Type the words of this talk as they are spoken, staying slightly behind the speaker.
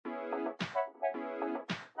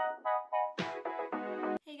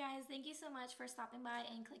much for stopping by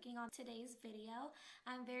and clicking on today's video.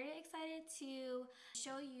 I'm very excited to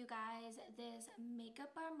show you guys this Makeup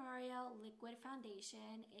by Mario liquid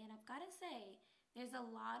foundation, and I've got to say, there's a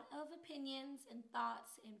lot of opinions and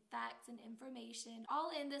thoughts and facts and information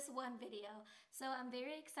all in this one video. So I'm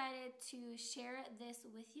very excited to share this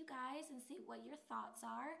with you guys and see what your thoughts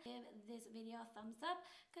are. Give this video a thumbs up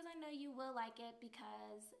because I know you will like it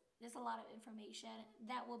because there's a lot of information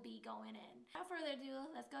that will be going in. Without further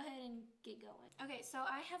ado, let's go ahead and get going. Okay, so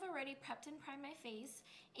I have already prepped and primed my face,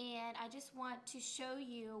 and I just want to show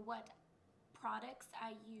you what products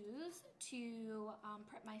I use to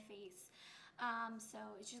prep my face. So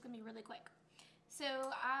it's just gonna be really quick.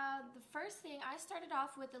 So the first thing, I started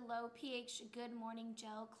off with the low pH Good Morning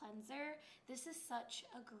Gel Cleanser. This is such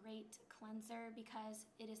a great cleanser because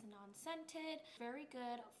it is non-scented, very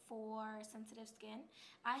good for sensitive skin.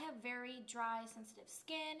 I have very dry, sensitive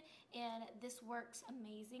skin, and this works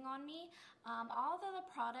amazing on me. All of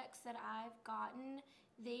the products that I've gotten,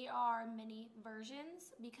 they are mini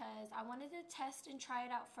versions because I wanted to test and try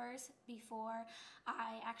it out first before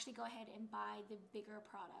I actually go ahead and buy the bigger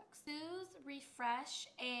products. Soothes, refresh,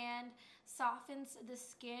 and softens the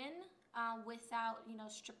skin without,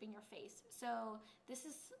 stripping your face. So this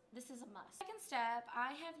is a must. Second step, I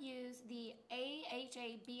have used the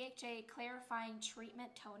AHA BHA Clarifying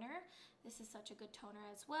Treatment Toner. This is such a good toner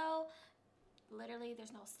as well. Literally,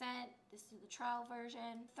 there's no scent. This is the trial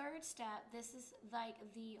version. Third step, this is like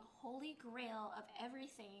the holy grail of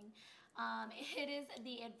everything. It is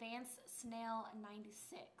the Advanced Snail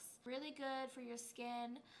 96. Really good for your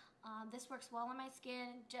skin. This works well on my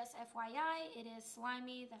skin. Just FYI, it is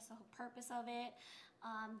slimy. That's the whole purpose of it.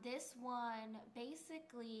 This one,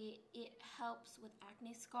 basically, it helps with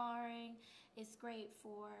acne scarring. It's great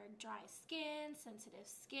for dry skin, sensitive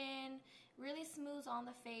skin. Really smooths on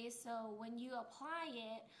the face, so when you apply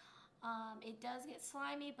it, it does get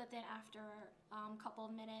slimy, but then after a couple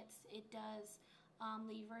of minutes, it does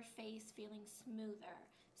leave your face feeling smoother.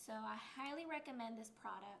 So I highly recommend this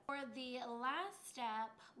product. For the last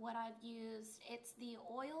step, what I've used, it's the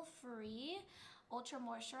oil-free Ultra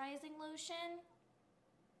Moisturizing Lotion.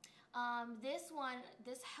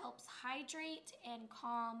 This helps hydrate and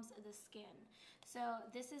calms the skin. So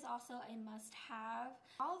this is also a must-have.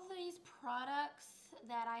 All of these products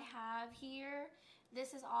that I have here,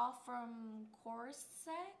 this is all from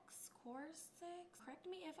Corsex. Correct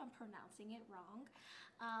me if I'm pronouncing it wrong.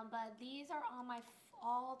 But these are all my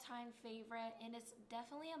all-time favorite, and it's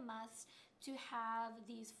definitely a must to have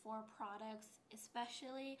these 4 products,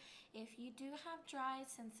 especially if you do have dry,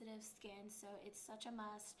 sensitive skin. So it's such a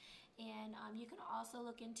must, and you can also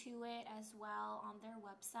look into it as well on their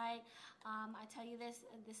website. I tell you this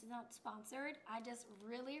is not sponsored. I just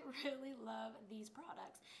really love these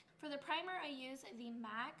products. For the primer, I use the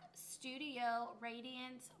MAC Studio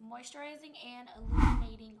Radiance Moisturizing and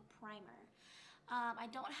Illuminating Primer. I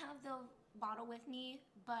don't have the bottle with me,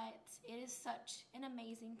 but it is such an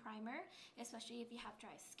amazing primer, especially if you have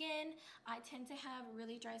dry skin. I tend to have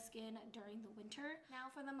really dry skin during the winter. Now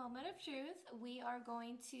for the moment of truth, we are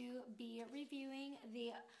going to be reviewing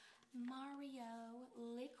the Mario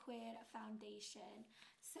liquid foundation.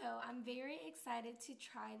 So I'm very excited to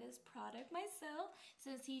try this product myself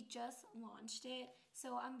since he just launched it.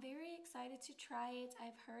 So I'm very excited to try it.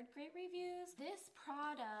 I've heard great reviews. This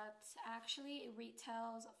product actually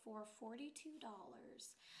retails for $42.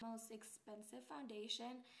 Most expensive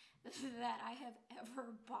foundation that I have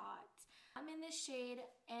ever bought. I'm in the shade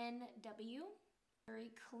NW.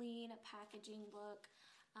 Very clean packaging look,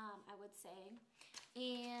 I would say.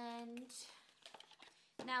 And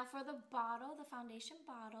now for the bottle, the foundation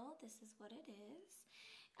bottle, this is what it is.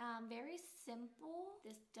 Very simple.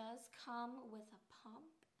 This does come with a pump.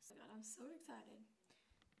 Oh God, I'm so excited.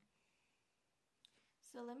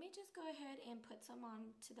 So let me just go ahead and put some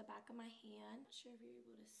on to the back of my hand. Not sure if you're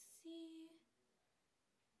able to see.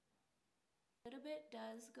 A little bit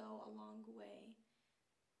does go a long way.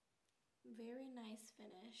 Very nice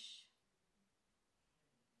finish.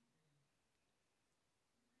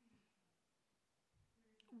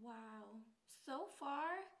 Wow, so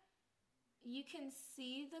far you can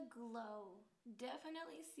see the glow.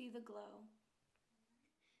 Definitely see the glow.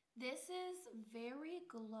 This is very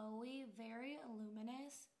glowy, very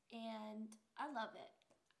luminous, and I love it.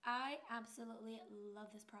 I absolutely love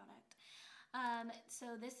this product.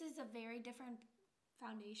 So this is a very different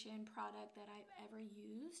foundation product that I've ever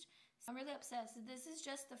used. So I'm really obsessed. This is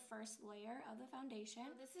just the first layer of the foundation.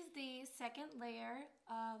 This is the second layer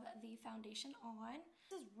of the foundation on.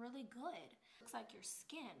 This is really good. Looks like your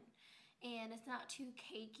skin, and it's not too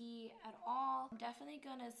cakey at all. I'm definitely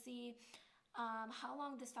gonna see how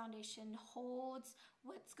long this foundation holds,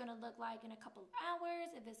 what's gonna look like in a couple of hours,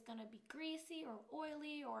 if it's gonna be greasy or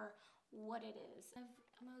oily or what it is.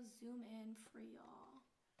 I'm gonna zoom in for y'all.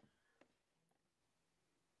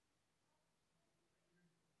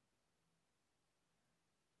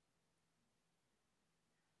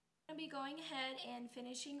 I'm gonna be going ahead and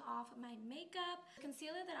finishing off my makeup. The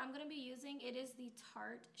concealer that I'm gonna be using, it is the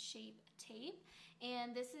Tarte Shape Tape,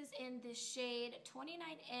 and this is in the shade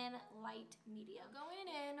 29N Light Medium. Going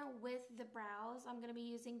in with the brows, I'm gonna be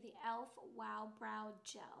using the e.l.f. Wow Brow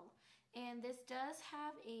Gel, and this does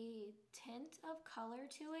have a tint of color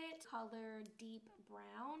to it, color deep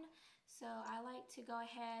brown. So I like to go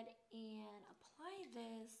ahead and apply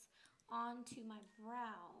this onto my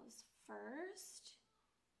brows first.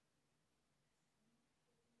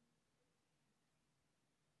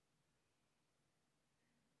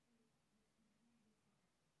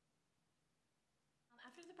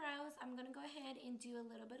 After the brows, I'm going to go ahead and do a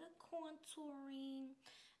little bit of contouring.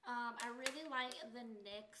 I really like the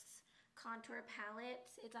NYX contour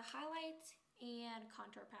palette. It's a highlight and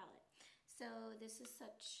contour palette. So this is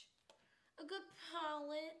such a good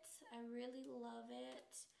palette. I really love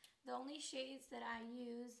it. The only shades that I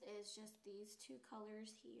use is just these two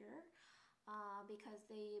colors here. Because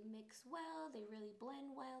they mix well, they really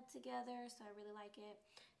blend well together, so I really like it.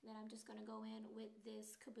 And then I'm just going to go in with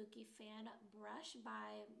this Kabuki Fan brush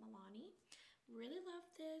by Milani. Really love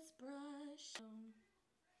this brush.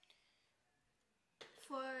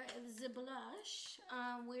 For the blush,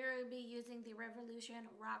 we'll be using the Revolution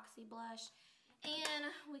Roxy blush. And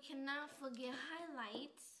we cannot forget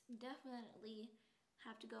highlights. Definitely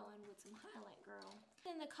have to go in with some highlight, girl.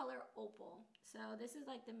 In the color Opal. So this is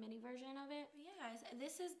like the mini version of it. But yeah, guys,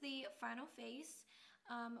 this is the final face.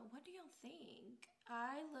 What do y'all think?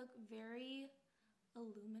 I look very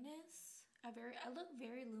luminous. I look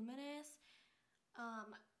very luminous.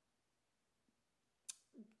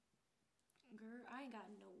 Girl, I ain't got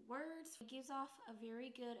no words. It gives off a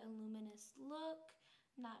very good luminous look,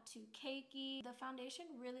 not too cakey. The foundation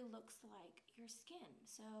really looks like your skin.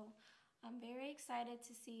 So I'm very excited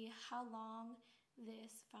to see how long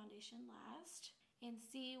this foundation lasts and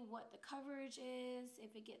see what the coverage is,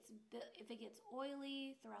 if it gets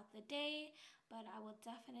oily throughout the day, but I will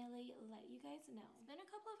definitely let you guys know. It's been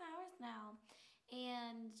a couple of hours now,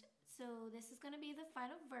 and so this is going to be the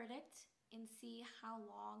final verdict and see how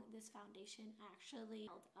long this foundation actually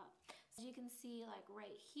held up. So you can see, like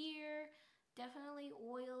right here, definitely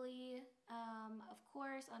oily, of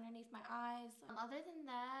course, underneath my eyes. Other than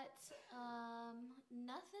that,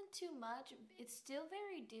 nothing too much. It's still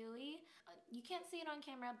very dewy. You can't see it on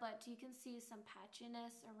camera, but you can see some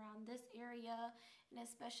patchiness around this area, and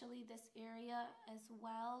especially this area as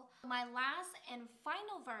well. My last and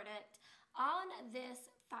final verdict on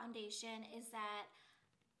this foundation is that,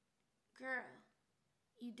 girl,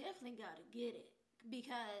 you definitely gotta get it,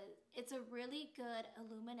 because it's a really good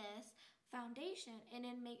luminous foundation and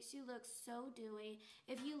it makes you look so dewy.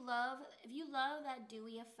 If you love that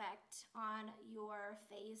dewy effect on your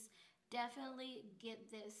face, definitely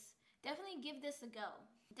give this a go.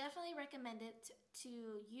 Definitely recommend it to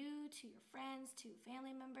you, to your friends, to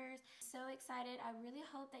family members. So excited. I really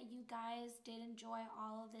hope that you guys did enjoy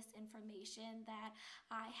all of this information that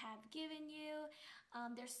I have given you.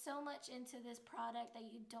 There's so much into this product that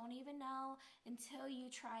you don't even know until you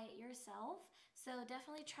try it yourself. So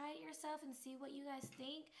definitely try it yourself and see what you guys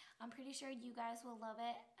think. I'm pretty sure you guys will love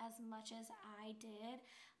it as much as I did.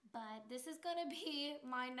 But this is gonna be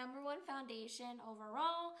my #1 foundation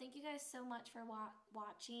overall. Thank you guys so much for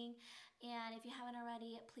watching. And if you haven't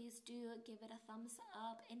already, please do give it a thumbs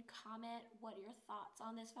up and comment what your thoughts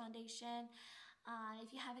on this foundation.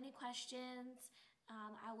 If you have any questions,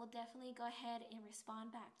 I will definitely go ahead and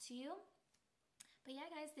respond back to you. But yeah,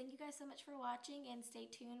 guys, thank you guys so much for watching, and stay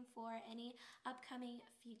tuned for any upcoming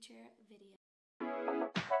future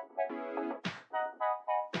videos.